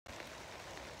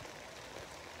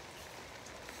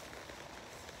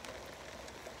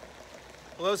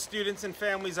Hello students and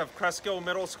families of Cresskill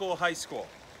Middle School High School.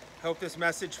 I hope this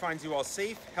message finds you all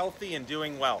safe, healthy, and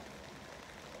doing well.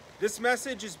 This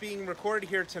message is being recorded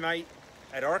here tonight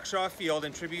at Arkshaw Field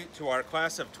in tribute to our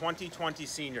class of 2020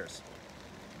 seniors.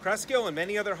 Cresskill and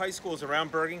many other high schools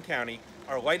around Bergen County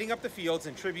are lighting up the fields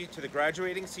in tribute to the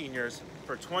graduating seniors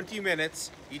for 20 minutes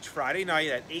each Friday night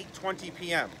at 8:20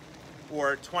 p.m.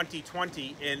 or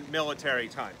 2020 in military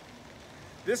time.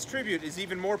 This tribute is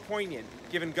even more poignant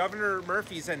given Governor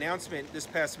Murphy's announcement this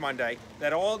past Monday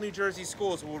that all New Jersey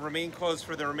schools will remain closed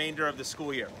for the remainder of the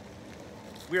school year.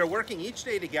 We are working each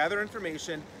day to gather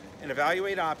information and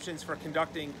evaluate options for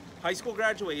conducting high school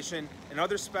graduation and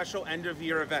other special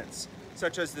end-of-year events,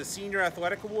 such as the Senior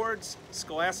Athletic Awards,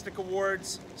 Scholastic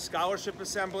Awards, Scholarship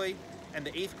Assembly, and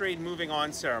the 8th grade Moving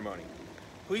On ceremony.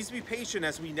 Please be patient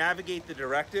as we navigate the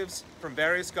directives from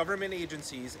various government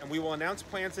agencies, and we will announce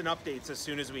plans and updates as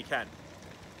soon as we can.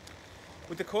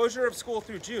 With the closure of school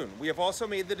through June, we have also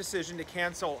made the decision to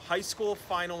cancel high school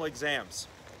final exams,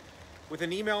 with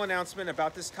an email announcement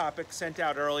about this topic sent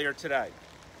out earlier today.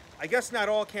 I guess not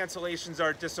all cancellations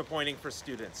are disappointing for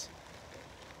students.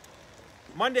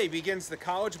 Monday begins the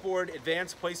College Board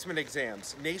Advanced Placement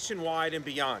Exams nationwide and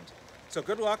beyond. So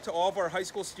good luck to all of our high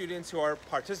school students who are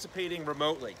participating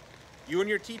remotely. You and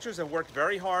your teachers have worked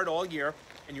very hard all year,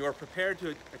 and you are prepared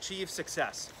to achieve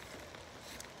success.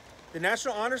 The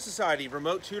National Honor Society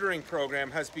remote tutoring program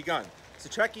has begun, so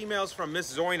check emails from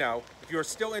Ms. Zoino if you are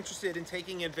still interested in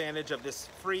taking advantage of this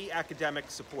free academic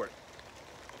support.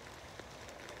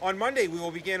 On Monday, we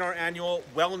will begin our annual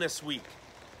Wellness Week.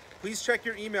 Please check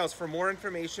your emails for more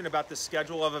information about the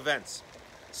schedule of events.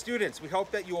 Students, we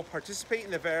hope that you will participate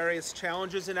in the various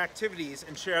challenges and activities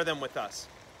and share them with us.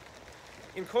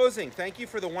 In closing, thank you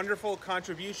for the wonderful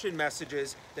contribution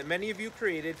messages that many of you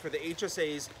created for the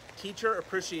HSA's Teacher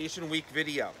Appreciation Week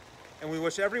video. And we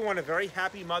wish everyone a very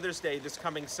happy Mother's Day this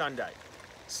coming Sunday.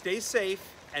 Stay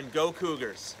safe and go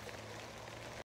Cougars!